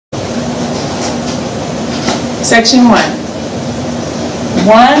Section 1.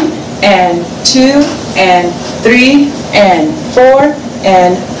 1 and 2 and 3 and 4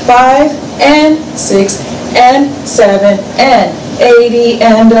 and 5 and 6 and 7 and 80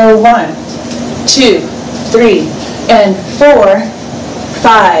 and a 1, 2, 3 and 4,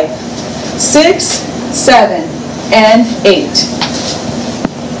 5, 6, 7 and 8.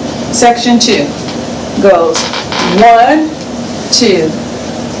 Section 2 goes 1, 2,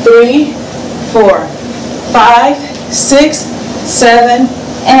 3, 4, 5, 6, 7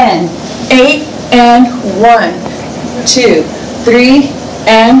 and 8 and 1, 2, 3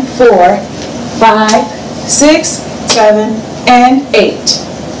 and 4, 5, 6, 7 and 8.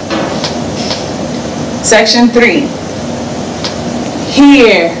 Section 3.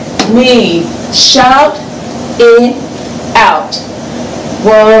 Hear me shout it out.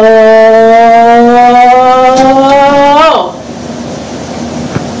 Whoa!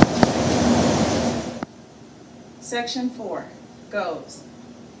 Section 4 goes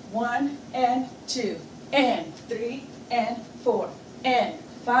 1 and 2 and 3 and 4 and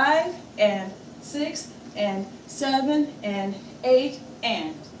 5 and 6 and 7 and 8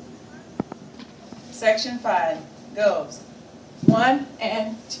 and. Section 5 goes 1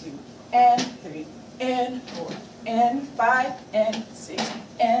 and 2 and 3 and 4 and 5 and 6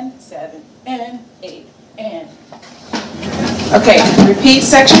 and 7 and 8 and. Okay, repeat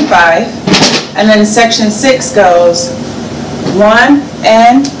section 5, and then section 6 goes 1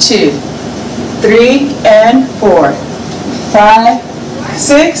 and 2, 3 and 4, 5,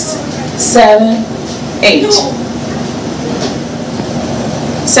 6, 7, 8.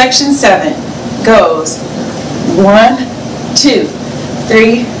 Section 7 goes 1, 2,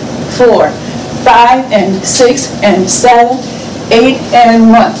 3, 4, 5 and 6 and 7, 8 and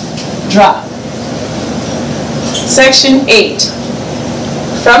 1. Drop. Section 8.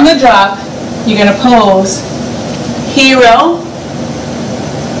 From the drop, you're going to pose hero,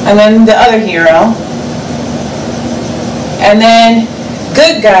 and then the other hero, and then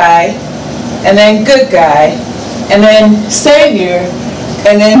good guy, and then good guy, and then savior,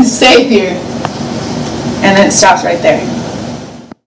 and then savior, and then it stops right there.